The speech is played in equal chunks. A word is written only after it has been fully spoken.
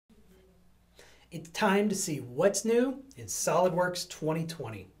It's time to see what's new in SOLIDWORKS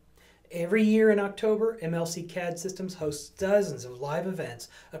 2020. Every year in October, MLC CAD Systems hosts dozens of live events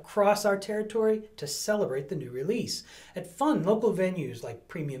across our territory to celebrate the new release at fun local venues like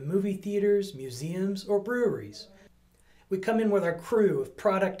premium movie theaters, museums, or breweries. We come in with our crew of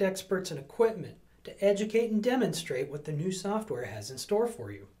product experts and equipment to educate and demonstrate what the new software has in store for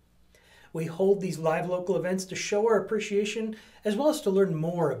you. We hold these live local events to show our appreciation as well as to learn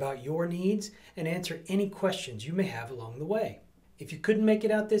more about your needs and answer any questions you may have along the way. If you couldn't make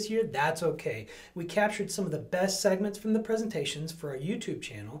it out this year, that's okay. We captured some of the best segments from the presentations for our YouTube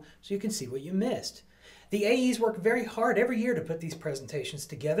channel so you can see what you missed. The AEs work very hard every year to put these presentations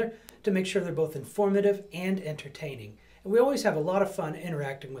together to make sure they're both informative and entertaining. And we always have a lot of fun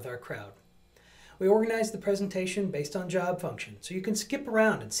interacting with our crowd. We organize the presentation based on job function, so you can skip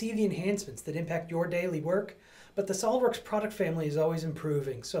around and see the enhancements that impact your daily work, but the SOLIDWORKS product family is always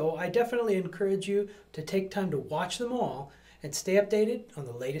improving, so I definitely encourage you to take time to watch them all and stay updated on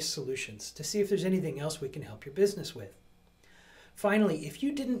the latest solutions to see if there's anything else we can help your business with. Finally, if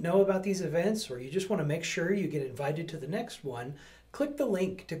you didn't know about these events or you just want to make sure you get invited to the next one, click the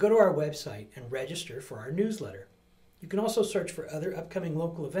link to go to our website and register for our newsletter. You can also search for other upcoming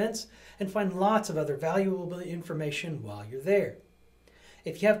local events and find lots of other valuable information while you're there.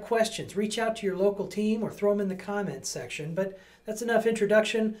 If you have questions, reach out to your local team or throw them in the comments section, but that's enough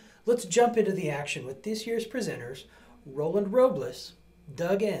introduction. Let's jump into the action with this year's presenters, Roland Robles,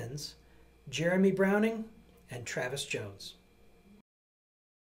 Doug Enns, Jeremy Browning, and Travis Jones.